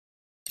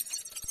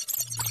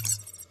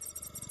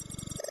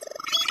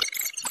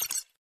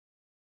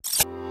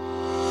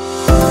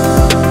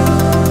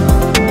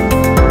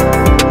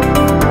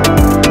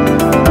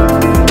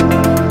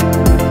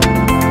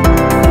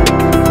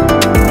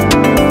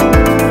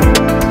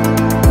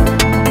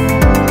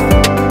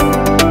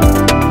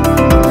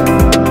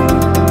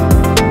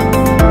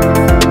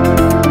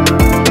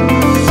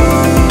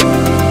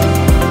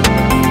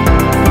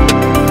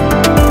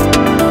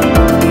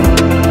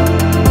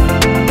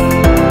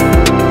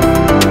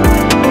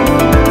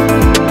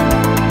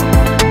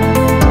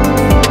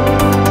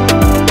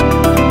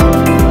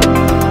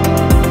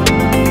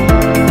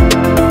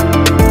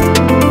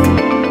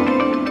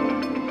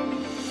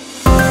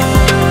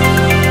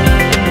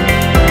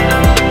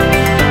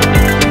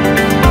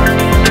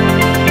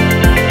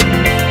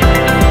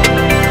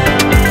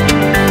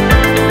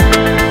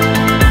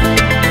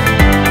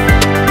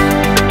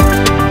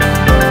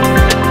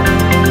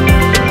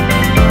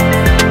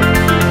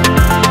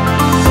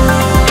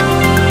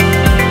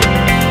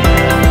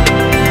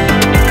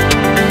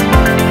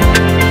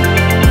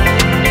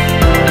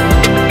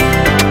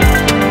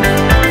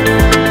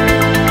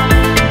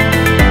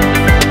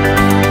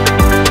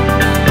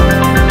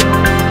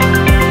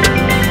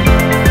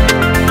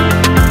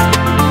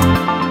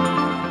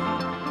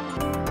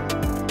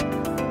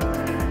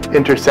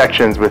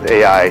intersections with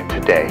AI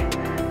today.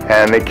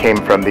 And it came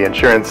from the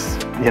insurance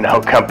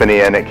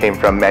company, and it came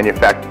from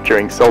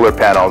manufacturing solar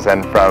panels,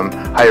 and from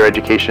higher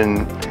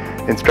education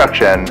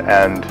instruction.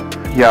 And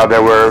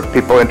there were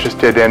people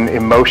interested in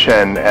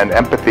emotion and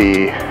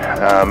empathy,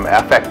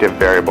 affective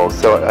variables,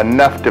 so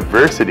enough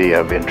diversity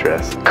of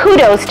interest.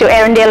 Kudos to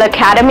Erindale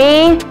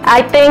Academy.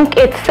 I think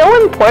it's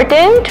so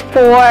important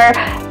for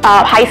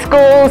high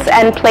schools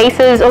and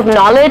places of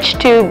knowledge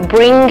to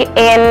bring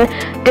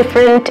in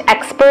different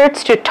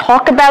experts to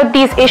talk about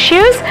these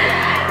issues.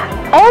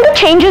 All the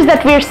changes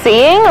that we're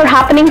seeing are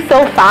happening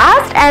so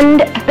fast,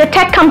 and the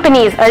tech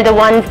companies are the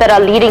ones that are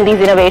leading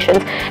these innovations,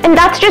 and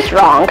that's just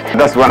wrong.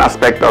 That's one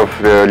aspect of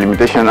the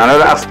limitation.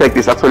 Another aspect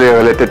is actually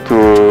related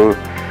to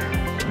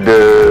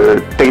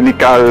the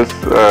technicals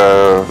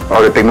or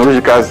the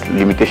technological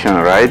limitation,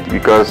 right?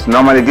 Because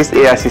normally these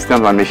AI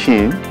systems are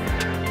machines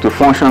to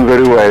function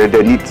very well.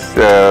 They need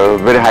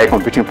very high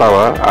computing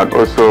power and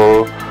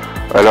also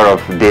a lot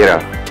of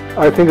data.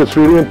 I think it's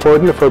really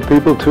important for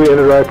people to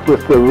interact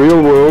with the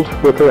real world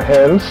with their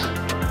hands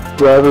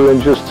rather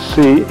than just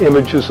see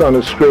images on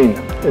a screen.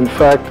 In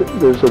fact,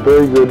 there's a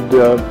very good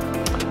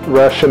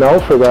rationale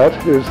for that,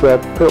 is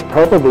that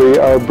probably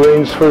our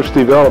brains first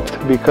developed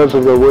because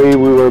of the way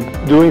we were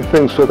doing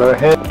things with our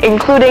hands.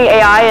 Including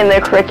AI in their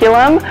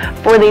curriculum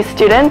for these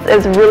students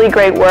is really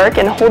great work,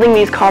 and holding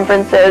these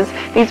conferences,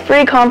 these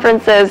free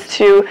conferences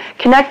to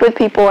connect with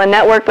people and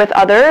network with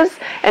others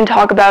and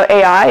talk about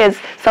AI is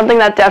something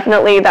that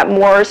definitely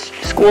more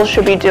schools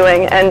should be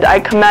doing, and I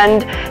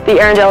commend the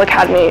Erindale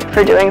Academy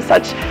for doing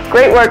such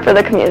great work for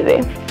the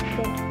community.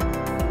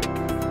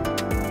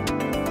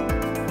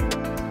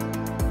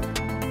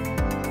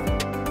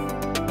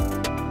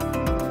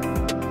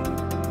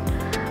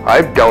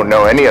 I don't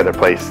know any other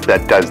place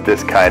that does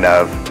this kind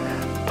of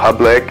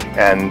public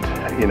and,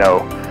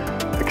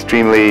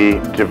 extremely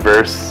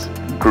diverse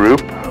group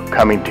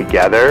coming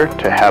together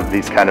to have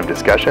these kind of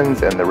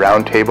discussions, and the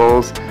round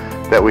tables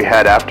that we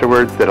had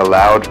afterwards that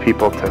allowed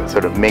people to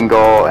sort of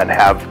mingle and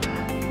have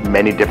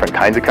many different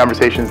kinds of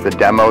conversations. The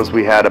demos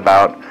we had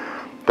about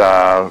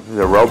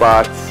the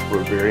robots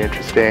were very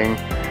interesting.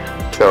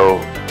 So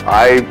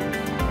I'm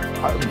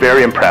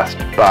very impressed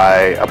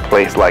by a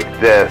place like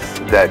this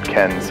that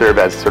can serve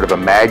as sort of a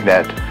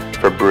magnet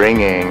for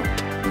bringing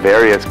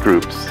various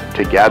groups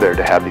together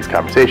to have these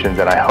conversations.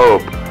 And I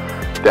hope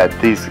that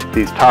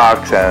these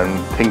talks and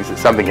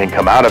something can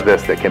come out of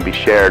this that can be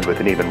shared with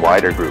an even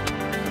wider group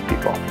of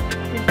people.